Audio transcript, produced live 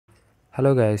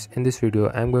Hello guys, in this video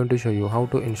I am going to show you how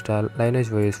to install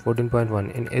Lineage OS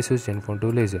 14.1 in Asus Zenfone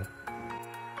 2 laser.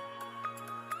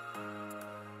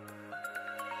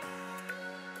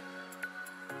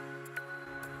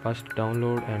 First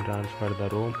download and transfer the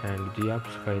ROM and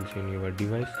GApps files in your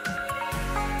device.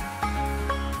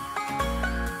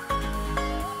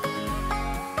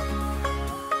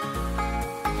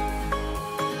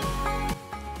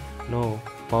 Now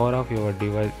power off your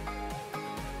device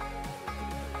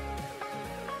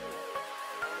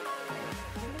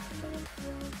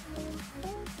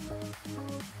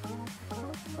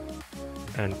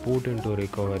and put into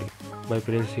recovery by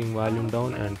pressing volume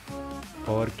down and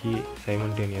power key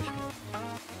simultaneously.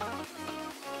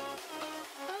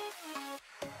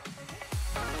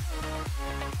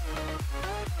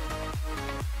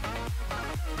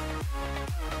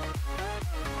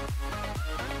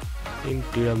 In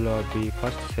TWRP,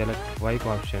 first select wipe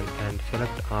option and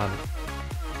select all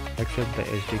except the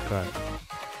SD card.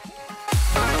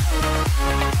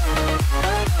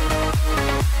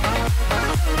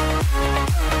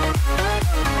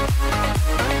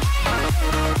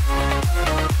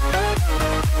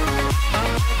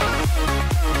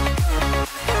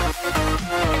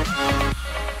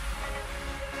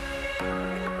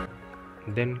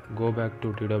 Then go back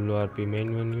to TWRP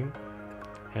main menu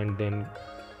and then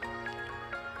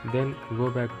go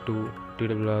back to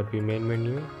TWRP main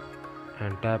menu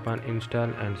and tap on install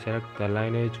and select the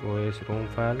Lineage OS ROM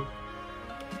file.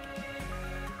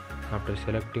 After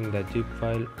selecting the zip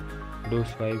file, do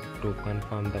swipe to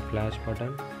confirm the flash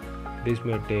button. This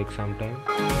may take some time.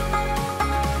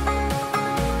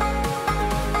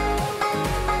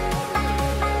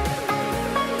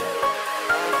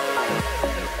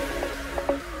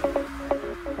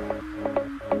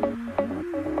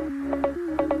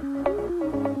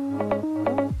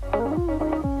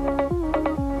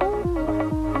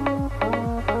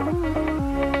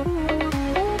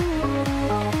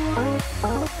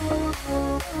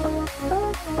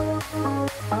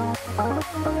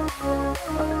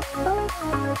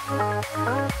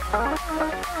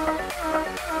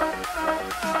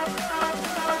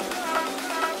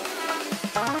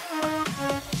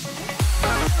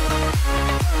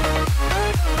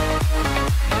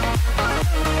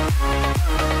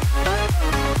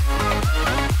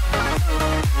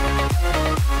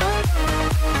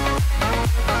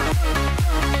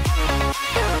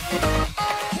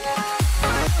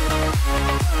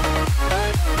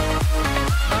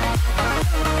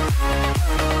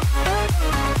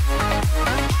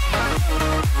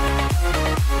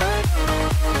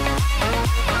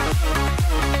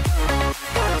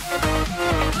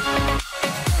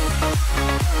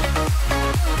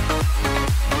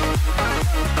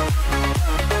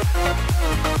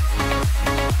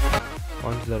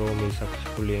 Once the ROM is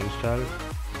successfully installed,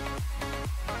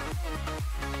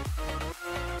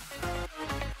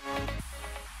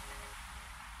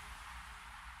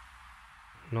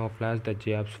 now flash the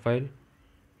GApps file.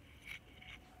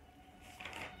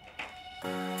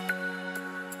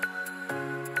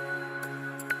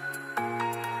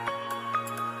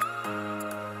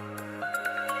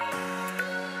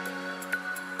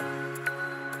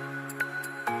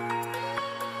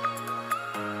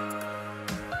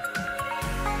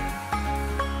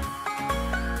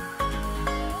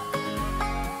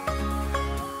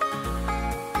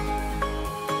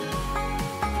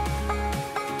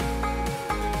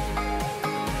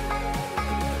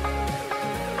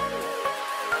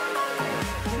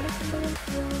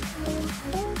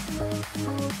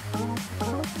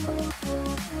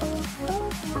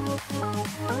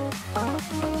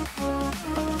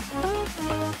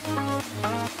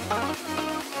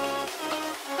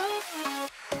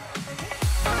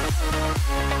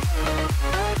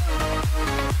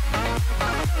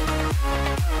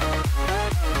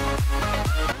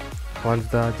 Once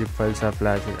the zip files are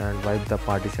flashed, and wipe the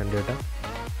partition data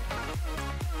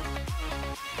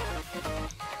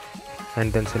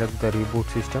and then select the reboot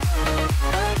system.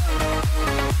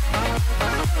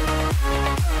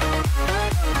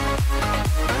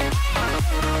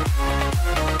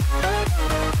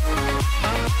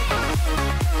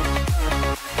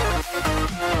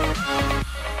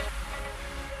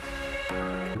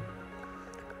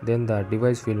 Then the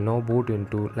device will now boot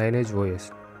into Lineage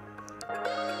OS.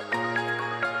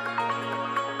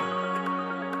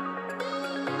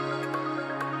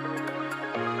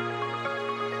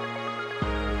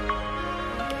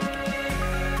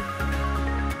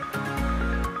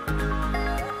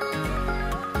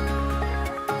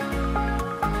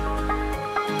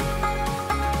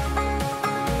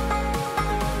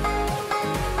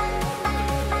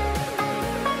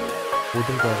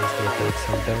 Booting process may take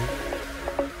some time.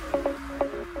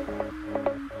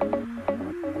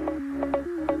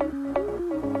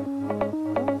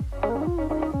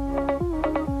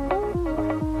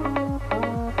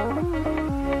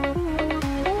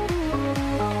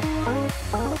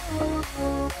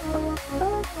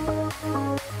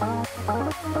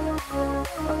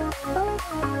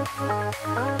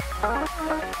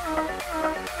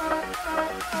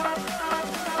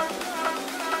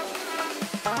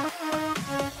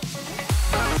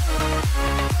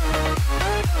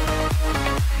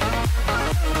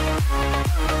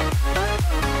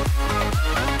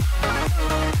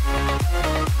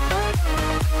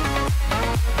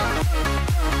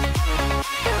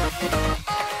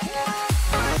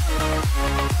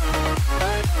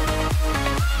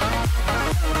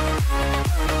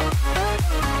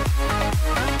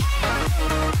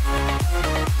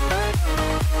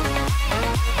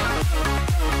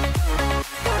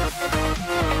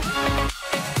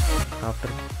 After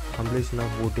completion of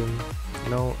booting,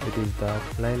 now it is the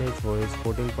Lineage OS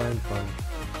 14.1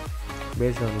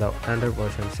 based on the Android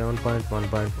version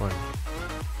 7.1.1.